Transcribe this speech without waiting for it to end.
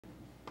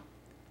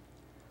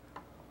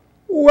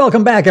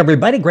Welcome back,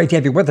 everybody. Great to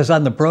have you with us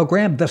on the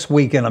program. This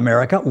Week in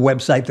America,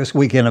 website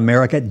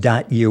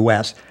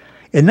thisweekinamerica.us.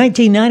 In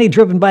 1990,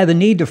 driven by the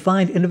need to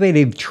find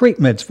innovative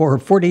treatments for her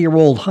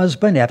 40-year-old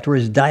husband after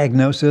his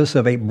diagnosis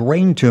of a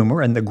brain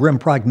tumor and the grim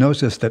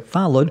prognosis that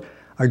followed,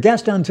 our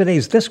guest on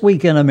today's This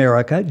Week in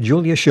America,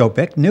 Julia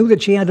Schopick, knew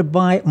that she had to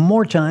buy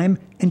more time,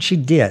 and she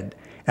did.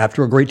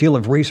 After a great deal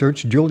of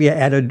research, Julia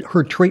added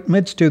her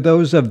treatments to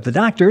those of the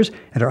doctors,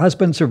 and her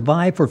husband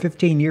survived for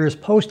 15 years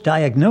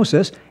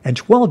post-diagnosis and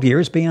 12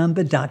 years beyond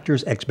the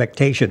doctor's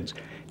expectations.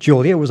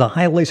 Julia was a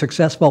highly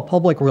successful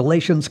public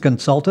relations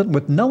consultant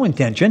with no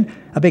intention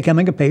of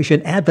becoming a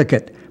patient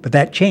advocate, but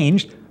that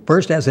changed,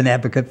 first as an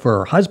advocate for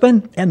her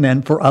husband and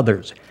then for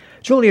others.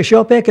 Julia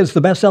Schopick is the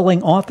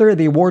best-selling author of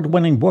the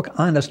award-winning book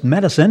Honest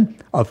Medicine,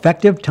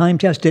 Effective,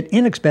 Time-Tested,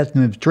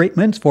 Inexpensive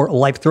Treatments for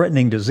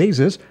Life-Threatening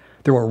Diseases.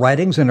 Through her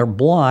writings and her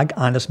blog,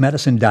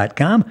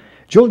 honestmedicine.com,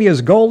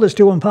 Julia's goal is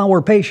to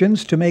empower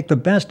patients to make the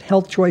best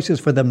health choices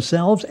for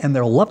themselves and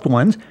their loved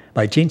ones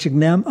by teaching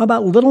them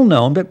about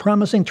little-known but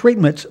promising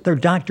treatments their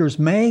doctors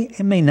may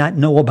and may not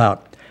know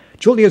about.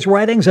 Julia's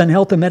writings on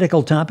health and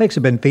medical topics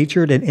have been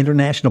featured in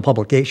international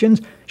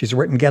publications. She's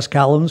written guest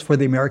columns for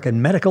the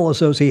American Medical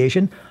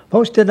Association,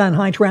 posted on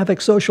high-traffic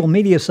social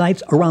media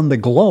sites around the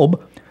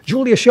globe.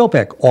 Julia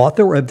Schopick,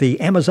 author of the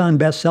Amazon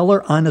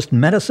bestseller Honest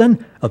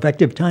Medicine,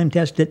 Effective,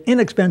 Time-Tested,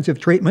 Inexpensive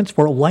Treatments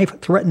for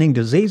Life-Threatening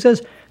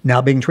Diseases, now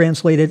being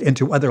translated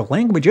into other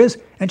languages,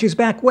 and she's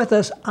back with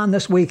us on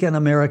This Week in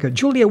America.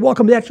 Julia,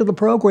 welcome back to the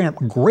program.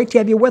 Great to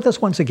have you with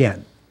us once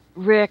again.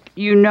 Rick,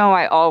 you know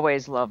I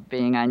always love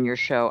being on your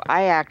show.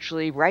 I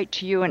actually write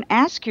to you and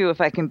ask you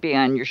if I can be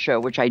on your show,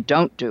 which I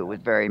don't do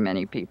with very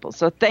many people.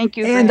 So thank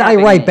you for And having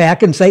I write me.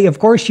 back and say, of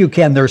course you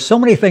can. There's so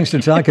many things to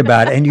talk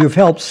about, and you've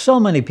helped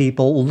so many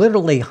people,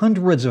 literally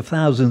hundreds of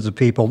thousands of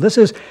people. This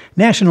is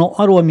National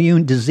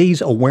Autoimmune Disease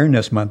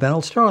Awareness Month, and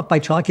I'll start off by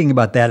talking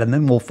about that, and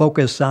then we'll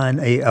focus on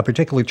a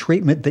particular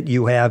treatment that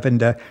you have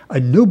and a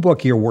new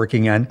book you're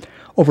working on.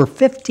 Over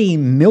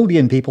 15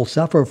 million people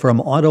suffer from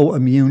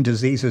autoimmune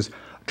diseases.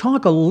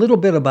 Talk a little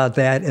bit about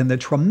that and the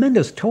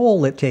tremendous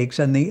toll it takes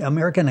on the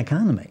American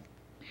economy.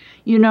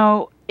 You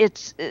know,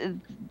 it's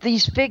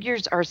these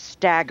figures are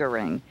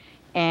staggering,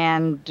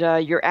 and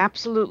you're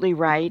absolutely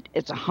right.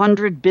 It's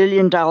 $100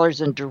 billion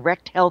in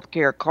direct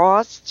healthcare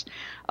costs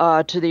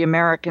to the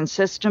American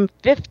system.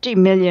 50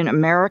 million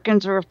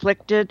Americans are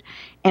afflicted,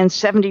 and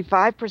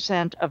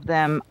 75% of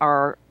them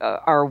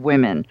are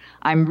women.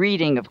 I'm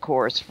reading, of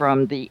course,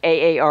 from the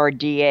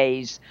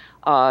AARDA's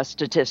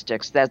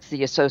statistics. That's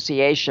the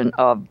Association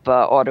of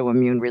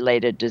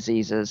Autoimmune-Related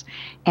Diseases.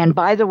 And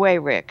by the way,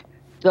 Rick,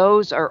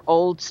 those are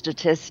old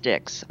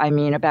statistics. I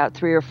mean, about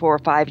 3 or 4 or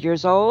 5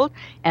 years old,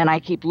 and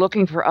I keep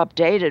looking for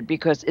updated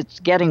because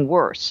it's getting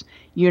worse.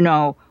 You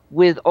know,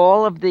 with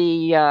all of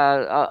the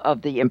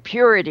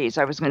impurities,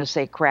 I was going to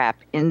say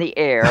crap, in the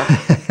air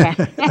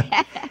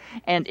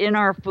and in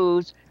our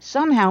foods,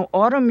 somehow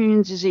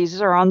autoimmune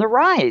diseases are on the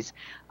rise.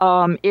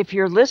 If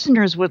your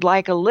listeners would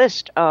like a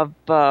list of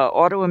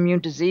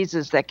autoimmune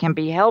diseases that can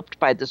be helped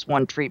by this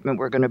one treatment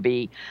we're going to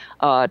be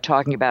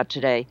talking about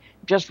today,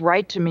 just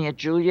write to me at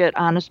Julia at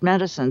Honest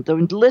Medicine. The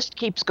list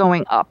keeps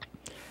going up.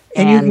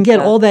 And you can get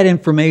all that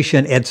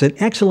information. It's an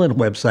excellent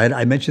website.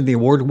 I mentioned the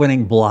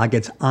award-winning blog.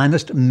 It's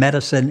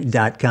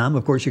honestmedicine.com.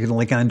 Of course, you can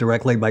link on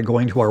directly by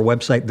going to our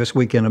website,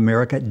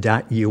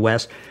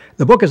 thisweekinamerica.us.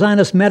 The book is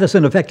Honest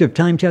Medicine, Effective,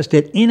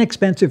 Time-Tested,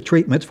 Inexpensive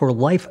Treatments for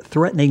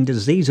Life-Threatening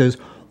Diseases.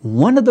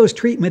 One of those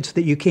treatments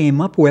that you came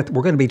up with,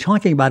 we're going to be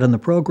talking about in the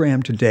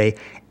program today,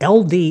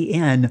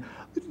 LDN.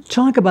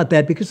 Talk about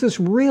that, because this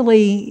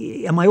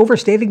really, am I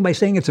overstating by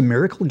saying it's a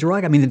miracle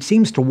drug? I mean, it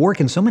seems to work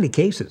in so many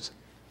cases.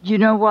 You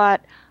know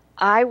what?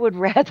 I would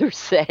rather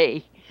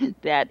say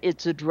that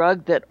it's a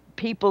drug that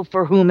people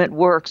for whom it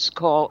works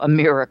call a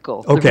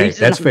miracle. Okay,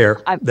 that's fair.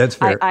 That's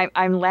fair.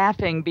 I'm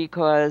laughing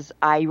because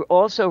I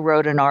also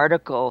wrote an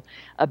article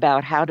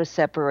about how to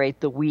separate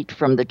the wheat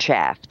from the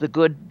chaff, the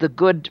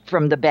good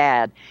from the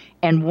bad.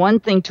 And one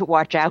thing to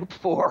watch out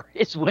for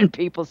is when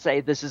people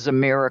say this is a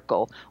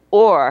miracle.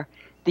 Or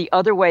the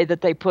other way that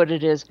they put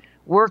it is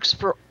works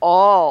for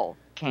all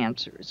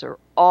cancers or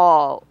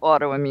all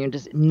autoimmune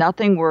disease.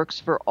 Nothing works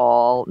for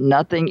all.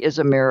 Nothing is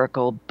a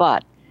miracle.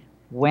 But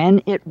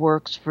when it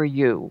works for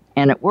you,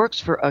 and it works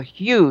for a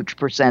huge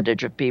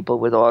percentage of people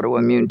with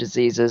autoimmune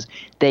diseases,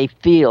 they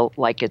feel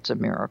like it's a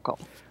miracle.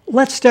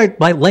 Let's start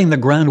by laying the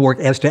groundwork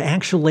as to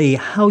actually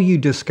how you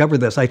discovered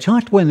this. I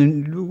talked back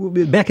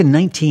in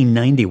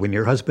 1990 when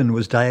your husband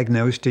was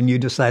diagnosed and you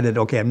decided,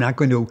 okay, I'm not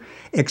going to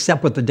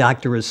accept what the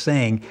doctor is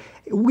saying.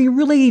 We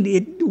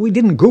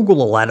didn't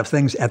Google a lot of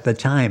things at the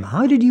time.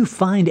 How did you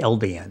find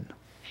LDN?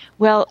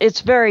 Well,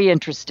 it's very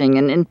interesting,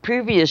 and in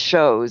previous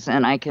shows,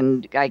 and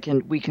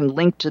we can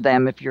link to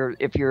them if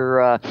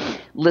your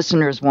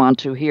listeners want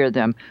to hear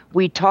them.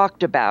 We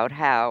talked about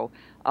how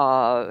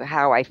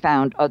I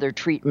found other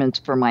treatments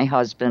for my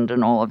husband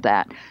and all of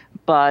that,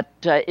 but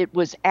it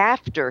was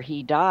after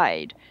he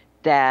died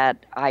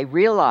that I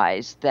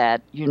realized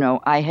that,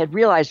 I had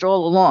realized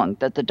all along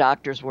that the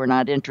doctors were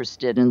not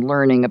interested in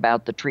learning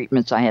about the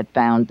treatments I had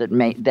found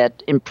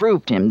that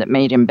improved him, that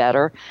made him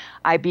better.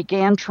 I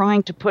began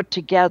trying to put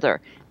together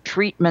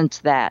treatments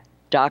that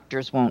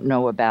doctors won't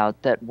know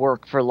about that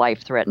work for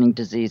life-threatening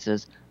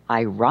diseases.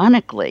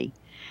 Ironically,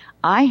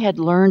 I had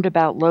learned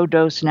about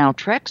low-dose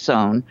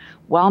naltrexone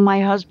while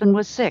my husband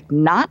was sick,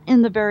 not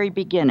in the very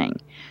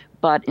beginning,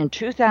 but in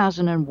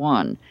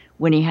 2001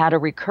 when he had a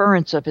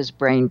recurrence of his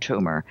brain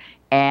tumor.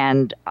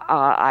 And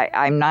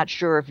I'm not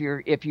sure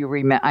if you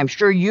remember. I'm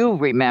sure you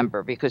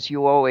remember because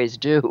you always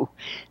do,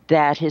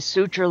 that his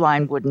suture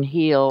line wouldn't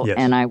heal, Yes.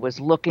 and I was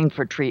looking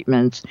for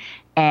treatments.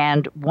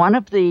 And one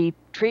of the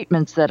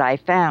treatments that I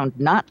found,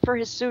 not for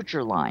his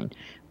suture line,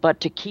 but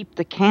to keep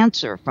the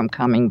cancer from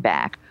coming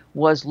back,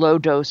 was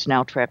low-dose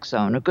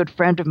naltrexone. A good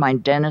friend of mine,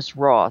 Dennis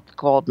Roth,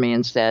 called me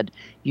and said,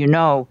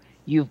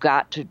 you've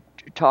got to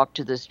talk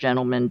to this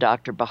gentleman,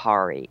 Dr.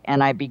 Bahari.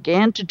 And I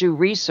began to do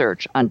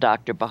research on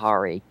Dr.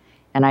 Bahari,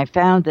 and I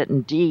found that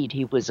indeed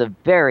he was a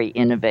very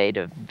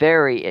innovative,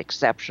 very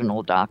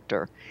exceptional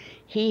doctor.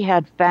 He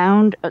had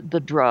found the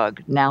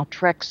drug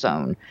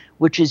naltrexone,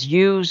 which is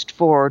used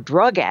for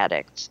drug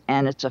addicts,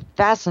 and it's a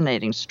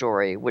fascinating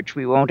story, which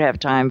we won't have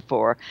time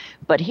for.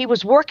 But he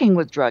was working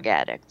with drug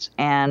addicts,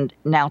 and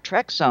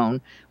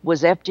naltrexone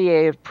was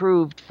FDA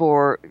approved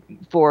for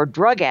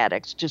drug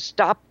addicts to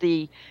stop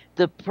the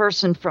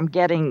person from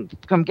getting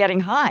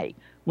high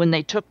when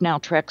they took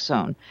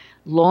naltrexone.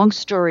 Long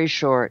story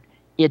short,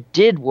 it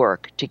did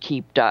work to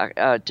keep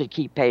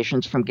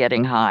patients from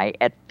getting high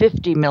at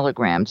 50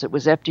 milligrams. It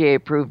was FDA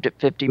approved at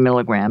 50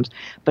 milligrams,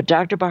 but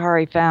Dr.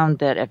 Bahari found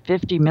that at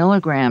 50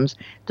 milligrams,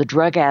 the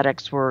drug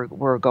addicts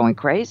were going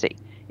crazy.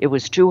 It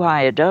was too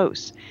high a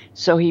dose.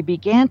 So he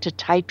began to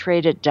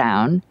titrate it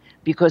down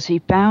because he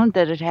found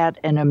that it had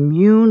an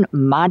immune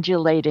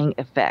modulating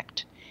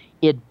effect.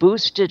 It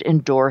boosted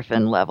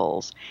endorphin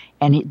levels.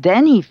 And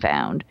then he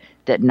found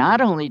that not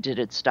only did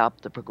it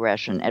stop the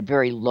progression at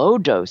very low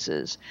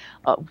doses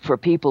for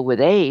people with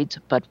AIDS,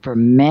 but for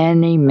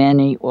many,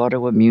 many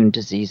autoimmune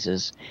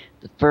diseases.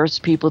 The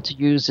first people to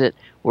use it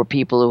were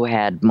people who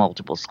had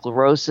multiple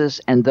sclerosis,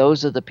 and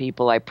those are the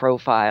people I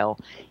profile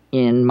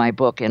in my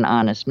book, In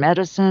Honest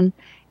Medicine.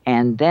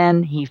 And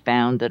then he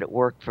found that it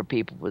worked for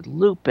people with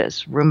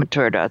lupus,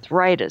 rheumatoid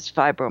arthritis,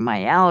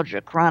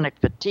 fibromyalgia, chronic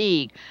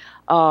fatigue,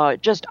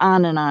 just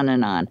on and on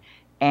and on.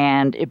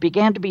 And it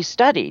began to be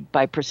studied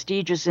by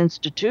prestigious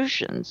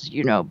institutions,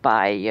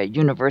 by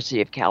University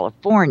of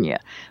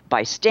California,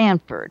 by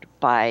Stanford,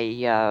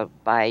 by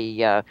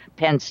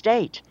Penn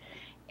State.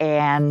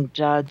 And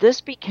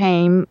this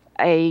became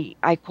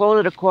I call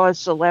it a cause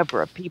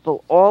célèbre.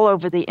 People all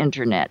over the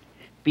internet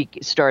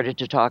started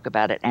to talk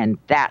about it. And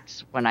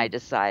that's when I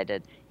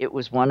decided it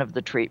was one of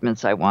the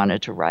treatments I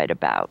wanted to write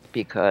about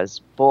because,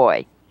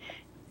 boy,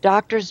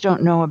 doctors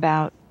don't know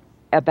about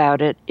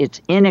it.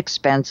 It's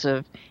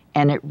inexpensive.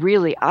 And it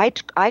really, I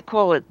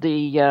call it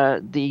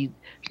the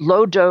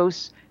low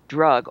dose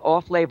drug,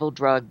 off-label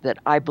drug that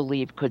I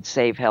believe could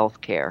save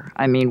healthcare.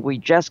 I mean, we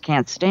just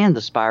can't stand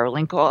the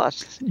spiraling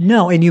costs.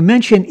 No, and you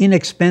mentioned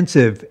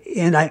inexpensive.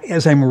 And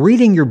as I'm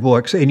reading your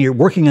books, and you're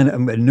working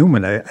on a new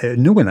one,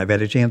 I've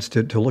had a chance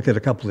to look at a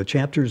couple of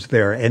chapters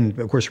there, and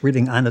of course,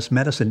 reading Honest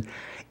Medicine.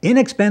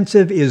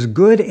 Inexpensive is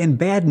good and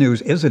bad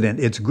news, isn't it?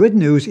 It's good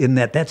news in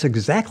that that's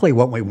exactly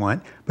what we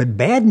want, but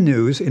bad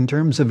news in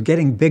terms of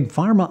getting big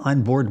pharma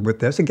on board with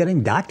this and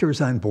getting doctors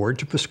on board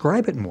to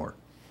prescribe it more.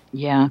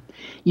 Yeah.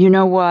 You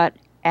know what?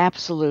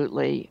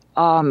 Absolutely.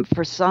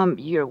 For some,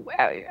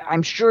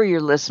 I'm sure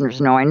your listeners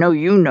know, I know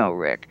you know,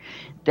 Rick,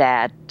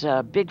 that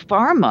big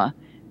pharma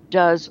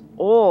does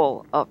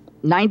all of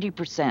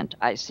 90%.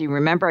 I see.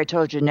 Remember, I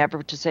told you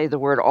never to say the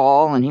word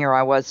all, and here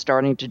I was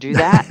starting to do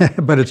that.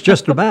 But it's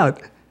just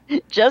about.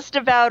 Just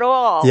about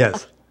all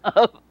Yes.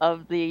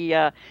 of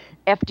the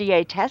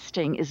FDA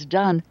testing is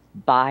done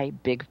by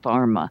big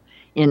pharma.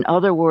 In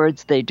other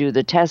words, they do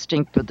the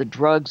testing for the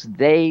drugs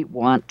they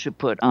want to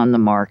put on the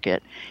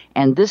market.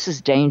 And this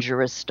is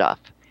dangerous stuff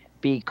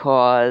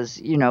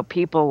because,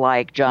 people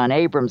like John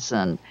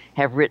Abramson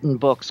have written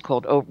books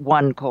called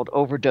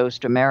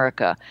Overdosed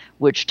America,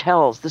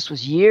 this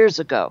was years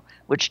ago,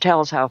 which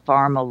tells how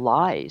pharma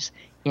lies.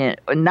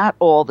 Not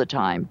all the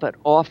time, but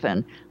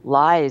often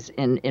lies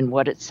in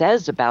what it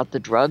says about the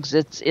drugs.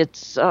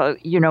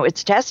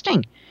 It's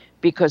testing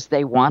because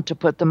they want to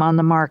put them on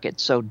the market.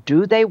 So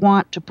do they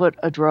want to put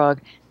a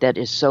drug that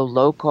is so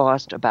low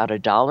cost, about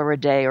 $1 a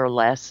day or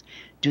less?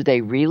 Do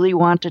they really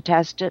want to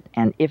test it?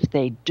 And if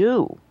they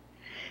do,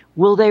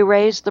 will they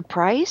raise the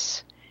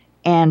price?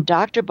 And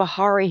Dr.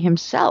 Bahari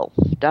himself,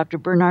 Dr.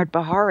 Bernard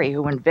Bahari,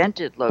 who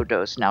invented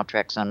low-dose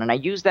naltrexone, and I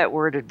use that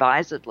word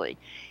advisedly,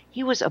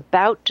 he was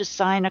about to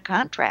sign a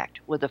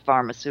contract with a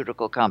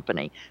pharmaceutical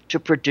company to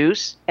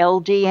produce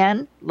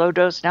LDN,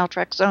 low-dose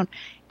naltrexone.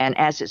 And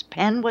as his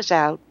pen was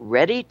out,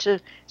 ready to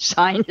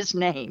sign his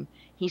name,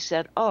 he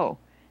said, "Oh,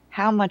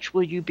 how much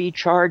will you be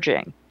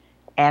charging?"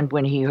 And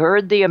when he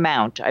heard the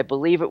amount, I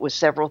believe it was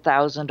several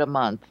thousand a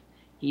month,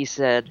 he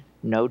said,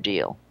 "No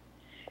deal."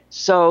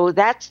 So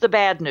that's the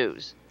bad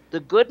news. The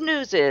good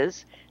news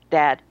is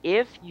that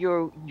if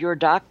your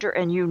doctor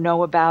and you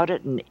know about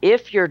it, and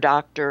if your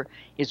doctor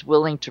is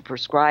willing to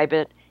prescribe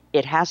it,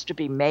 it has to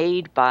be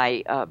made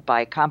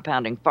by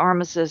compounding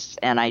pharmacists,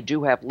 and I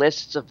do have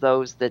lists of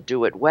those that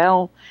do it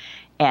well,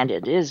 and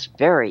it is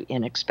very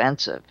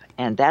inexpensive.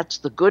 And that's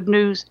the good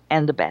news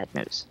and the bad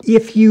news.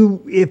 If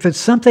it's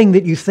something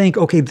that you think,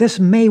 okay, this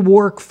may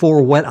work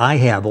for what I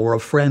have or a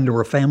friend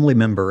or a family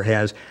member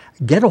has,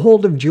 get a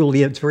hold of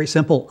Julia. It's very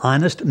simple,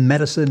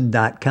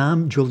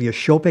 honestmedicine.com. Julia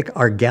Schopick,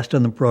 our guest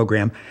on the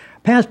program.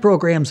 Past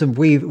programs, and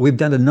we've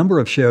done a number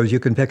of shows you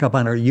can pick up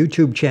on our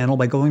YouTube channel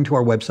by going to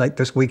our website,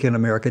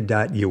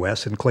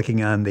 thisweekinamerica.us, and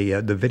clicking on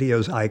the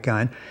videos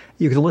icon.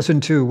 You can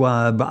listen to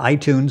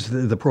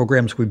iTunes, the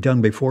programs we've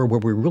done before, where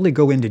we really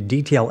go into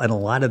detail in a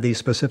lot of these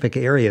specific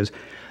areas.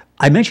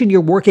 I mentioned you're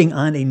working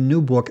on a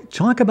new book.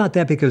 Talk about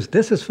that, because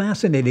this is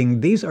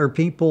fascinating. These are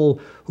people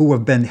who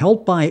have been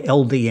helped by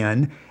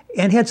LDN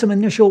and had some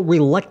initial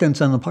reluctance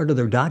on the part of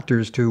their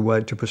doctors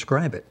to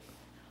prescribe it.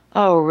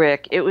 Oh,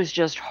 Rick, it was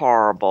just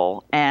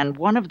horrible. And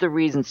one of the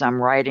reasons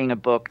I'm writing a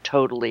book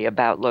totally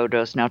about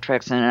low-dose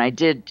naltrexone, and I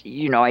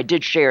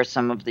did share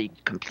some of the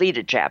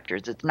completed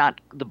chapters.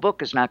 The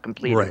book is not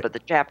completed, Right. but the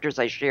chapters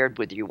I shared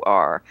with you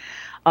are.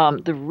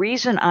 The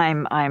reason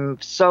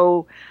I'm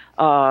so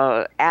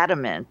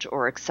adamant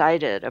or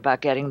excited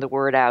about getting the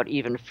word out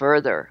even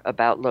further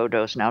about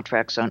low-dose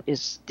naltrexone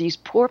is these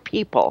poor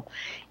people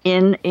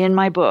in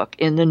my book,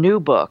 in the new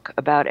book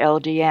about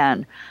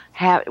LDN,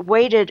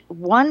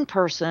 one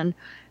person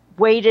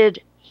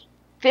waited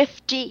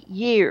 50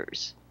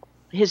 years.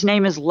 His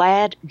name is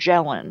Lad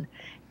Jellin,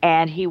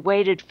 and he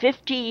waited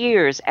 50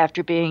 years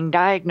after being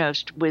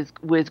diagnosed with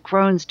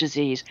Crohn's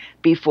disease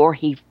before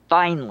he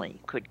finally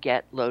could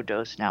get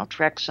low-dose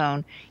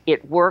naltrexone.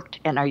 It worked,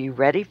 and are you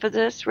ready for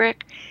this,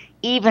 Rick?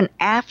 Even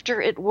after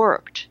it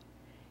worked,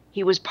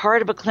 he was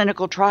part of a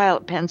clinical trial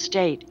at Penn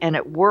State, and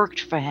it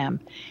worked for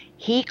him.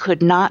 He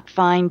could not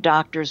find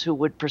doctors who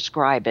would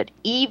prescribe it,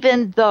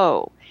 even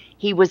though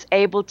he was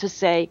able to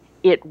say,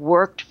 it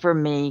worked for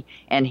me,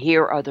 and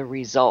here are the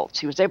results.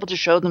 He was able to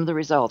show them the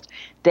results.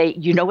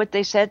 You know what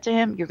they said to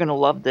him? You're going to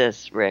love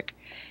this, Rick.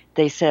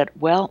 They said,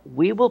 well,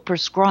 we will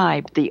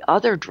prescribe the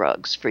other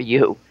drugs for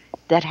you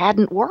that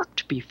hadn't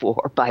worked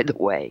before, by the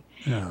way.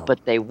 No.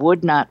 But they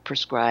would not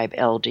prescribe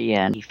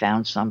LDN. He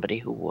found somebody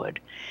who would.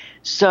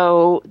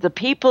 So the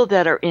people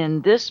that are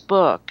in this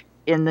book,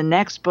 in the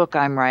next book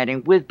I'm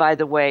writing, with, by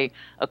the way,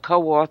 a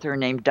co-author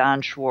named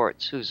Don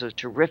Schwartz, who's a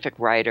terrific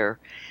writer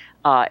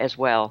as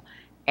well.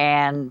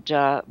 And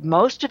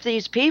most of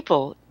these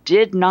people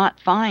did not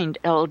find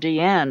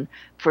LDN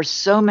for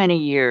so many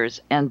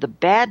years. And the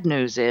bad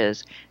news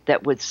is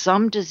that with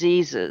some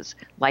diseases,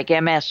 like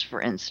MS,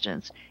 for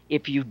instance,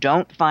 if you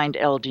don't find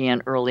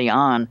LDN early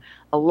on,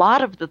 a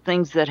lot of the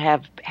things that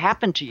have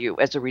happened to you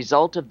as a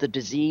result of the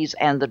disease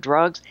and the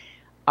drugs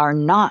are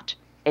not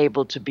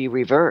able to be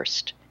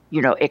reversed.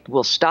 It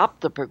will stop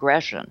the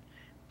progression,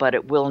 but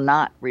it will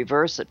not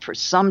reverse it for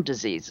some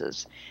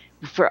diseases.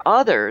 For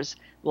others,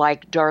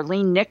 like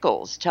Darlene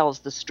Nichols tells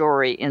the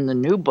story in the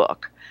new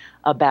book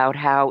about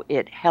how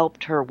it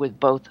helped her with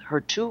both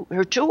her two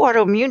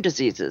autoimmune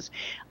diseases,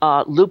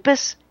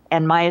 lupus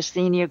and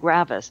myasthenia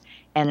gravis.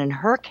 And in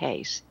her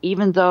case,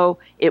 even though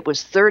it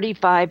was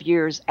 35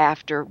 years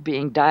after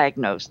being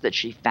diagnosed that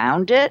she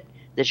found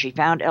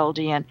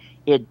LDN,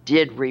 it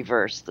did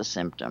reverse the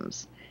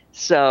symptoms.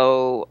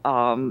 So,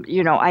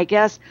 I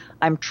guess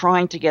I'm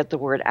trying to get the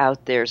word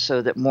out there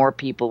so that more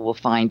people will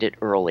find it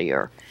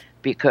earlier,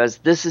 because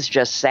this is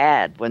just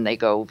sad when they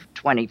go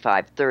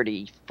 25,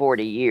 30,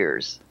 40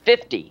 years,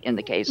 50 in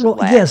the case of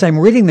labs. Yes, I'm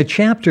reading the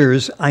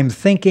chapters. I'm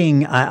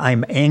thinking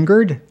I'm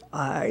angered.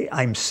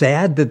 I'm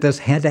sad that this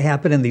had to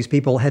happen and these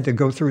people had to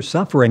go through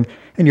suffering.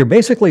 And you're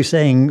basically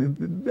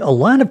saying a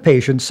lot of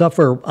patients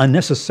suffer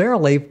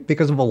unnecessarily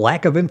because of a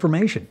lack of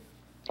information.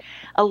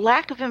 A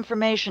lack of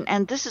information,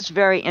 and this is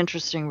very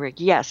interesting, Rick.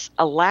 Yes,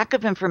 a lack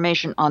of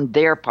information on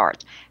their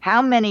part.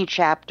 How many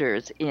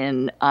chapters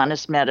in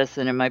Honest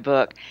Medicine, in my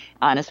book,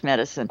 Honest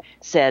Medicine,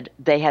 said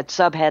they had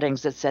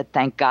subheadings that said,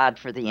 thank God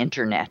for the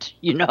internet,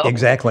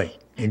 Exactly.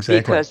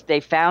 Because they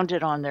found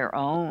it on their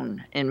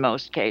own in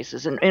most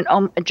cases, and in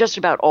just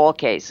about all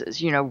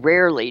cases.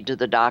 Rarely do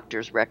the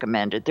doctors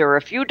recommend it. There are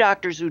a few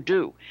doctors who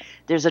do.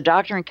 There's a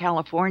doctor in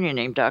California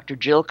named Dr.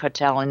 Jill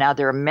Cattell, and now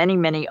there are many,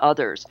 many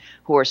others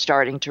who are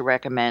starting to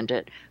recommend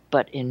it.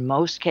 But in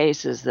most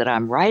cases that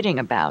I'm writing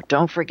about,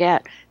 don't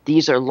forget,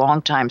 these are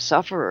longtime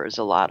sufferers,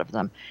 a lot of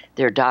them.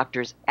 Their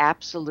doctors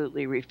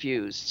absolutely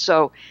refused.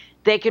 So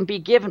they can be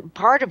given,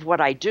 part of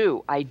what I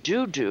do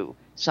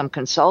some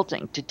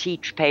consulting to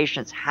teach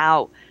patients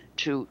how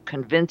to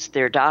convince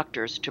their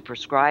doctors to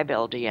prescribe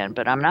LDN.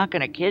 But I'm not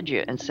going to kid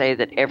you and say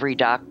that every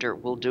doctor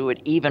will do it,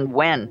 even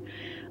when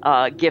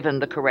given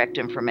the correct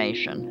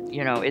information.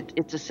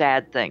 It's a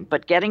sad thing,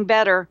 but getting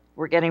better.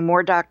 We're getting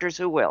more doctors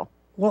who will.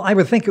 Well, I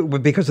would think it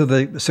would, because of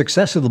the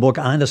success of the book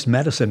Honest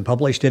Medicine,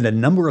 published in a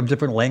number of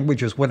different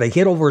languages. What a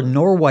hit over in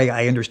Norway,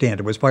 I understand.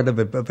 It was part of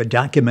a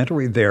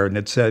documentary there, and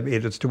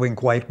it's doing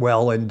quite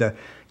well. And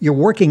you're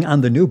working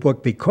on the new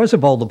book because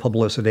of all the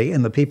publicity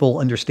and the people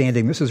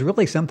understanding this is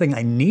really something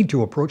I need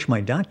to approach my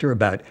doctor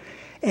about.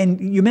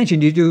 And you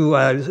mentioned you do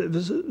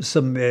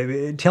some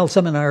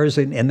teleseminars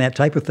and that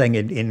type of thing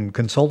in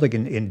consulting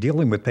and in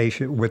dealing with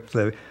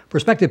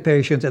prospective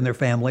patients and their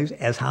families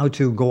as how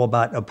to go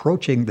about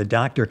approaching the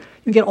doctor.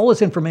 You can get all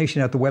this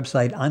information at the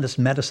website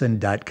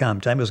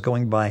honestmedicine.com. Time is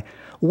going by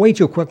way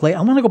too quickly.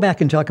 I want to go back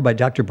and talk about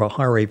Dr.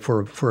 Bahari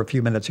for a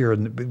few minutes here,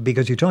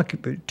 because you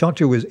talked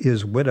to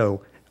his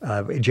widow,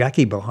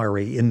 Jackie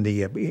Bahari, in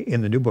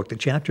the new book, the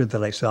chapter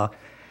that I saw.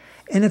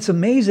 And it's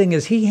amazing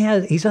as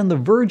he's on the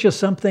verge of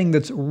something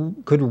that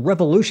could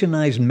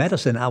revolutionize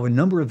medicine, how a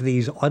number of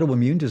these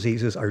autoimmune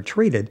diseases are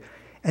treated.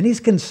 And he's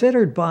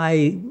considered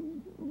by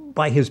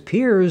his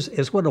peers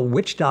as what, a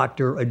witch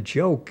doctor, a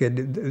joke,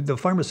 and the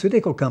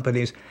pharmaceutical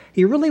companies.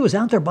 He really was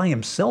out there by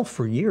himself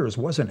for years,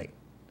 wasn't he?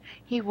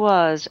 He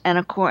was,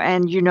 and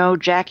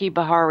Jackie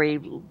Bahari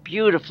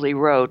beautifully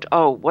wrote.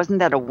 Oh, wasn't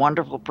that a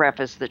wonderful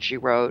preface that she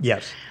wrote?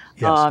 Yes.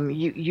 Yes.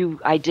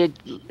 I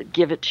did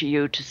give it to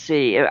you to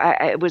see.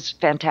 It was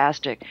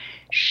fantastic.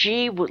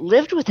 She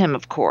lived with him,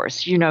 of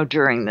course,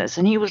 during this,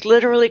 and he was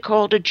literally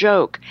called a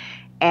joke.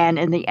 And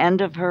in the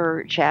end of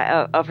her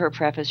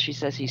preface, she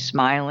says he's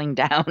smiling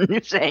down,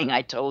 saying,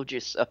 "I told you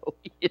so."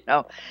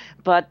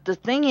 But the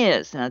thing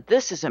is, now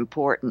this is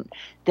important,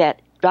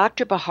 that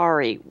Dr.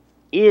 Bahari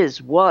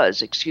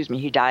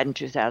he died in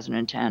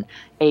 2010,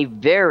 a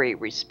very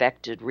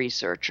respected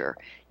researcher,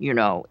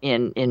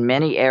 in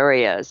many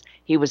areas.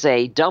 He was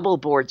a double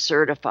board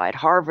certified,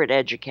 Harvard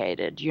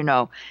educated,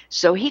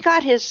 so he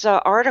got his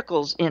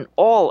articles in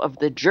all of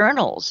the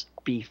journals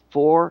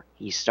before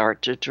he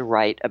started to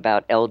write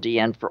about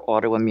LDN for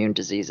autoimmune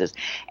diseases.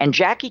 And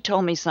Jackie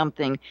told me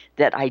something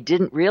that I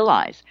didn't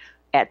realize.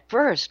 At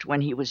first,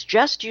 when he was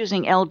just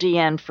using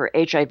LDN for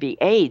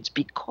HIV/AIDS,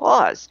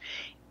 because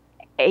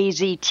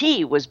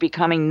AZT was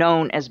becoming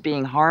known as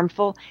being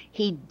harmful,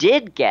 he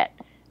did get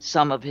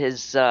some of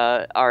his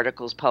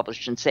articles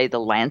published in, say, The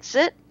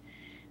Lancet.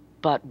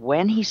 But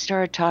when he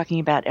started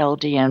talking about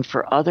LDN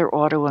for other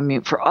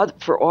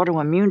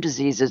autoimmune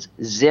diseases,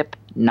 zip,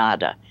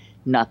 nada,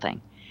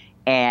 nothing.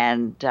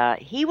 And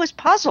he was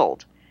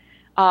puzzled.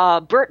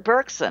 Bert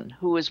Berkson,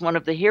 who is one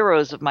of the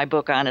heroes of my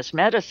book, Honest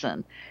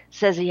Medicine,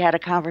 says he had a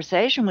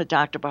conversation with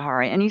Dr.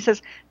 Bahari. And he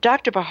says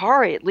Dr.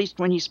 Bahari, at least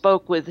when he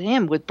spoke with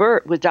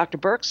Dr.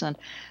 Berkson,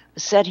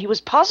 said he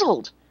was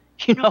puzzled.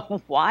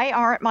 Why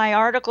aren't my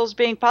articles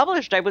being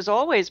published? I was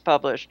always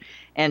published.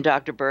 And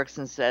Dr.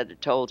 Berkson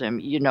told him,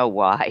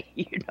 why?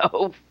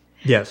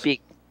 Yes.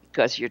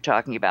 Because you're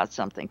talking about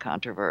something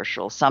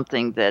controversial,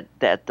 something that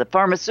the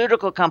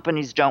pharmaceutical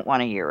companies don't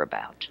want to hear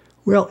about.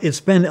 Well, it's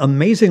been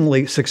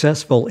amazingly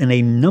successful in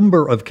a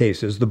number of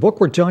cases. The book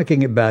we're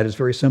talking about is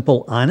very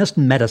simple: Honest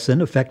Medicine,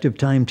 Effective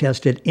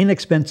Time-Tested,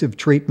 Inexpensive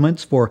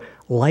Treatments for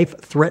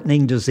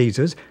Life-Threatening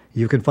Diseases.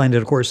 You can find it,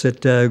 of course, at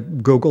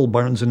Google,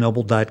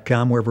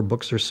 BarnesandNoble.com, wherever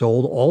books are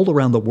sold, all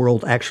around the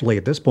world, actually,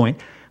 at this point.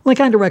 Link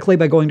on directly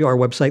by going to our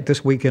website,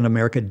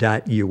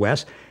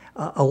 thisweekinamerica.us.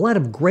 A lot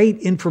of great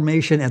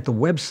information at the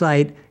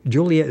website.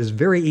 Julia is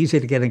very easy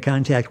to get in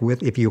contact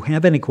with if you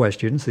have any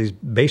questions. She's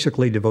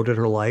basically devoted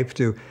her life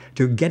to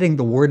getting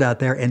the word out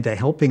there and to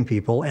helping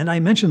people. And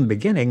I mentioned in the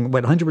beginning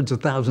what hundreds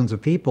of thousands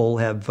of people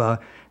have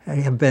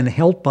been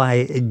helped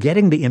by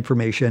getting the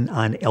information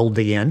on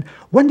LDN.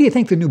 When do you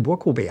think the new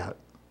book will be out?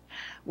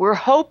 We're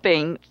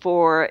hoping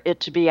for it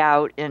to be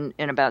out in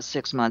about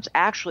 6 months.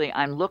 Actually,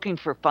 I'm looking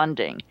for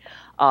funding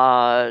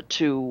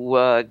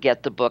to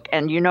get the book.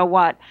 And you know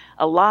what?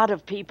 A lot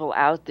of people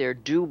out there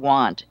do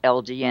want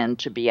LDN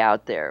to be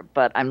out there,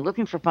 but I'm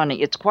looking for funding.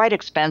 It's quite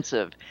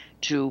expensive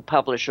to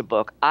publish a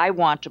book. I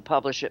want to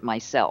publish it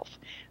myself.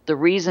 The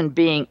reason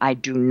being, I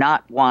do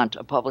not want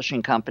a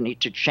publishing company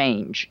to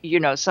change.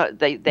 So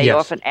they Yes.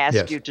 often ask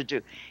Yes. you to do.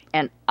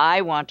 And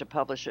I want to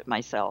publish it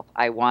myself.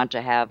 I want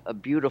to have a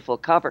beautiful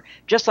cover,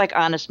 just like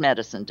Honest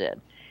Medicine did.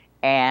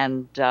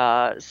 And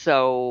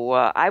so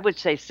I would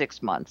say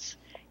 6 months.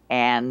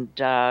 And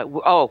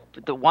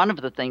one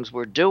of the things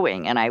we're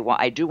doing, and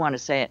I do want to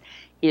say it,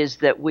 is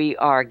that we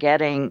are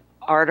getting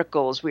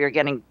articles, we are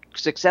getting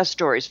success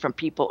stories from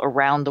people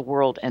around the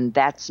world, and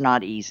that's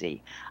not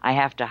easy. I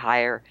have to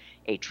hire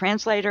a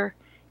translator,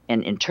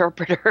 an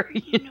interpreter,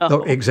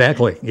 Oh,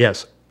 exactly,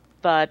 yes.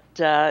 But,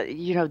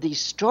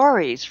 these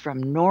stories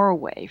from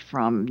Norway,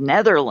 from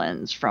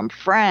Netherlands, from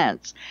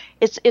France,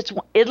 it's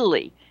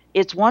Italy.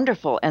 It's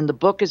wonderful. And the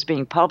book is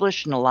being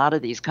published in a lot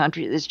of these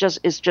countries.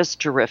 It's just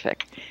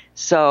terrific.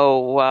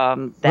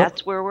 So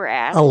that's where we're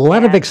at. A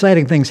lot of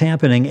exciting things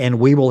happening, and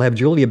we will have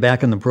Julia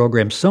back on the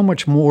program. So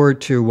much more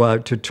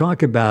to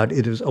talk about.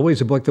 It is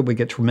always a book that we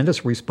get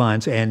tremendous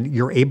response, and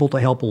you're able to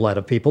help a lot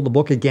of people. The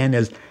book, again,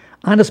 is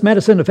Honest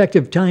Medicine,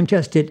 Effective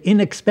Time-Tested,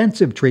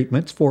 Inexpensive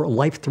Treatments for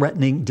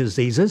Life-Threatening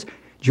Diseases.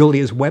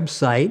 Julia's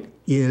website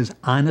is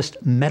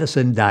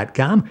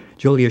honestmedicine.com.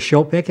 Julia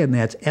Schopick, and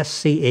that's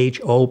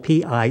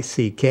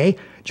Schopick.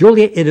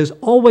 Julia, it is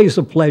always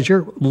a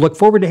pleasure. Look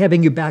forward to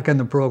having you back on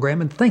the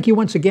program, and thank you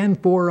once again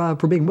for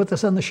being with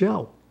us on the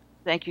show.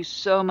 Thank you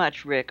so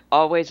much, Rick.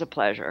 Always a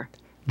pleasure.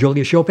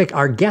 Julia Schopick,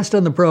 our guest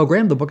on the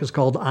program. The book is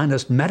called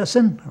Honest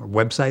Medicine. Our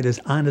website is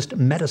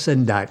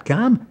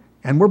honestmedicine.com,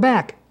 and we're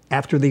back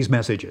after these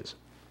messages.